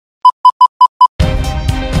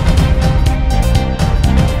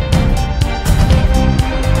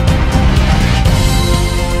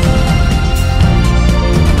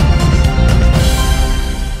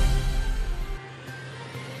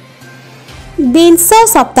विंश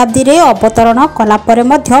शताब्दी रे अवतरण कला परे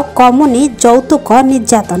मध्य कमुनी यौतुक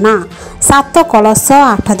निर्यातना 7 कलश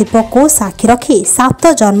 8 दीप को साक्षी रखी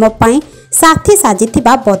 7 जन्म पाई साथी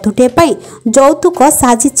साजिथिबा बधुटे पाई यौतुक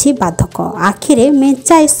साजिछि बाधक आखिरे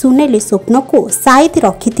मेंचाए सुनेली स्वप्न को साइति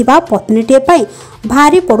रखिथिबा पत्नीटे पाई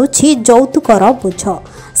भारी पड़ुछि यौतुकर बोझ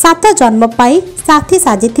 7 जन्म पाई साथी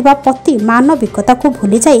साजिथिबा पति मानविकता को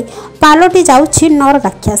भूली जाई पालटी जाउछि नर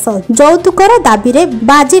राक्षस यौतुकर दाबी रे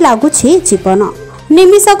बाजी लागुछि जीवन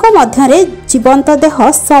निमिषक मध्यरे जीवंत देह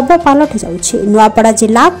सब पालटी जाउछि नुआपड़ा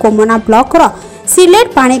जिला कोमना ब्लॉक रो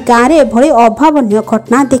सिलेट पाणी गाँव में एभली अभावनीय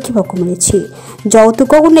घटना देखा मिली यौतुक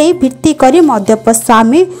को नहीं भित्ति करी मद्यप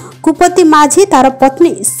स्वामी कुपति माझी तार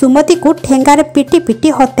पत्नी सुमति को ठेंगारे पिटी पिटी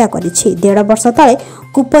हत्या करिछि 1.5 वर्ष तले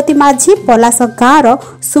कुपति माझी पलास गाँव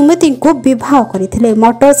सुमति को विवाह करथिले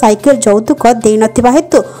मोटरसाइकेल यौतुक दे नथिबा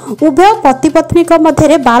हेतु उभय पति पत्नी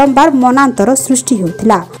मध्य बारंबार मनांतर सृष्टि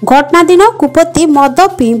होता घटना दिन कुपति मद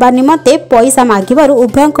पीवा निमंते पैसा मागिबारु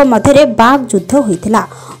उभयଙ୍କ मध्य बाग युद्ध होता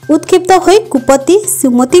उत्क्षिप्त होई कुपति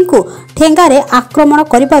सुमति को ठेंगारे आक्रमण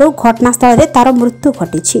करिबारु घटनास्थल रे तार मृत्यु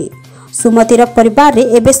घटिछि सुमतिर परिवार रे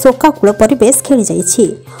एबे शोकाकुल परिवेश खेली जाइछि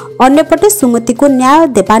अन्यपटे सुमति को न्याय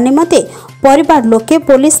देबा निमते परिवार लोके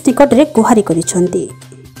पुलिस निकट रे गुहारी करिसंती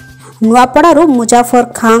नुआपड़ारू मुजाफर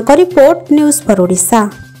खां का report news for Odisha.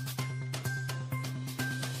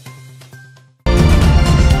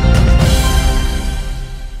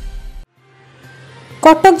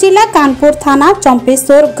 Cuttack जिला कानपुर थाना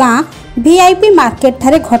चंपेश्वर गाँ वीआईपी मार्केट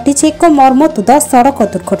ठारे घटी एक मर्मतुद सड़क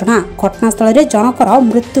दुर्घटना घटनास्थल में जनकर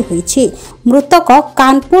मृत्यु होईछि मृतक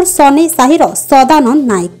कानपुर सनी साहिर सदानंद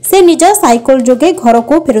नायक से निज साइकल जोगे घर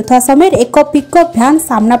को फेरुवा समय एक पिकअप भ्यान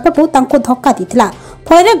सामना पटु तांको धक्का देथिला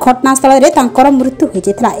फल घटनास्थल में मृत्यु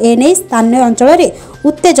होता एने स्थानीय अंचल में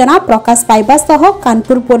उत्तेजना प्रकाश पाइबा सह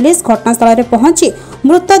कानपुर पुलिस घटनास्थल में पहुंची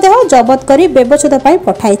मृतदेह जबत कर व्यवच्छेद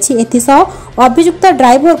पठाई एथिसह अभियुक्त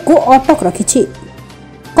ड्राइवर को अटक रखिछि।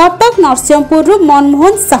 कटक नरसिंहपुर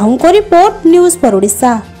मनमोहन साहू को रिपोर्ट न्यूज फॉर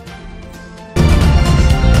ओडिशा।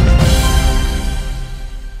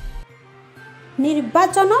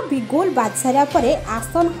 निर्वाचन बिगुल बाजसारिया परे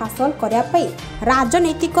आसन हासिल करिया पई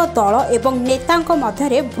राजनैतिक दल एवं नेतांक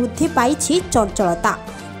मध्यरे वृद्धि पाइछि चंचलता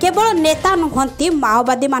केवल नेता नुहंती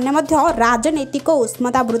माओवादी माने मध्य राजनैतिक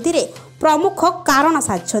उष्मता वृद्धि रे प्रमुख कारण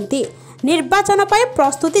साजिछंती निर्वाचन पाई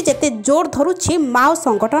प्रस्तुति जेते जोर धरुछि माओ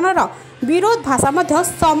संगठनर विरोध भाषा मध्य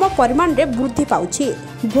सम परिमाण रे वृद्धि पाउछि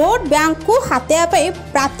भोट बैंक को हातेया पाई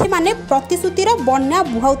प्रार्थी माने प्रतिश्रुतिर बन्या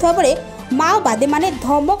बुहाउथबा बेले माओवादी माने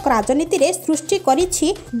धमक राजनीति रे सृष्टि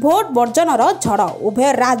करिछि भोट वर्जनर झड़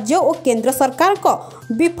उभय राज्य और केंद्र सरकार को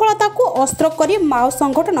विफलता को अस्त्र करी माओ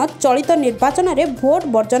संगठन चलित निर्वाचन रे भोट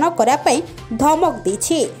वर्जन करिया पई धमक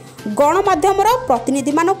दैछि गणमाध्यमर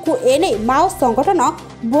प्रतिनिधि मानकु एने माओ संगठन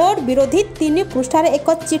भोट विरोधी 3 पृष्ठार एक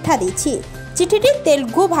चिठा दैछि चिठीटी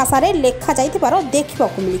तेलुगु भाषा रे लेखा जाइथिबार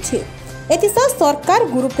देखिबाकु मिलिछि एथिसह सरकार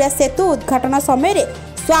गुरुप्रिया सेतु उद्घाटन समय रे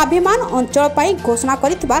स्वाभिमान अंचल पाई घोषणा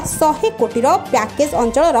करिथिबा 100 कोटी पैकेज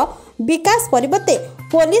अंचलर विकास परिवर्ते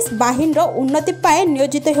पुलिस बाहिनी उन्नति पाए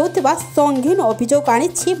नियोजित होउथिबा संगीन अभियोग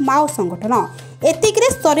आनिछि माओ संगठन एतिकरे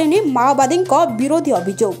सरेनी माओवादी विरोधी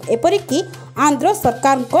अभियोग एपरिकी आंध्र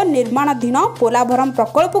सरकार निर्माणाधीन पोलाभरम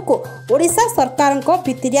प्रकल्प को ओडिशा सरकार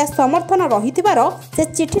भितरिया समर्थन रहिथिबार से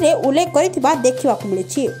चिठी रे उल्लेख करिथिबा देखिबाकु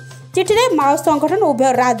मिलिछि चिठी रे माओ संगठन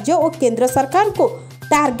उभय राज्य और केंद्र सरकार को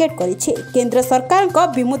टार्गेट करिछि केंद्र सरकार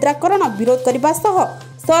विमुद्राकरण विरोध करने सह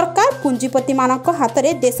सरकार पुंजीपति मानक हाथ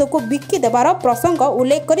में देश को बिकी देवार प्रसंग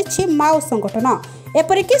उल्लेख करिछि माओ संगठन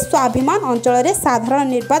एपरिकी स्वाभिमान अंचल में साधारण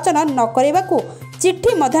निर्वाचन न करने को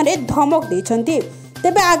चिट्ठी मध्य धमक देइछन्ति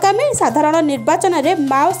तेबे आगामी साधारण निर्वाचन में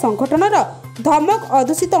माओ संगठनर धमक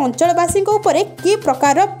अधूषित अंचलवासी उपरे कि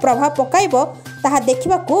प्रकार प्रभाव पकाइबो ताहा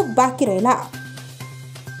देखिबाकू बाकी रहिला।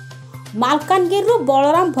 Malkangiri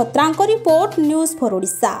Balram भत्रांक report news for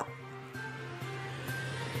Odisha.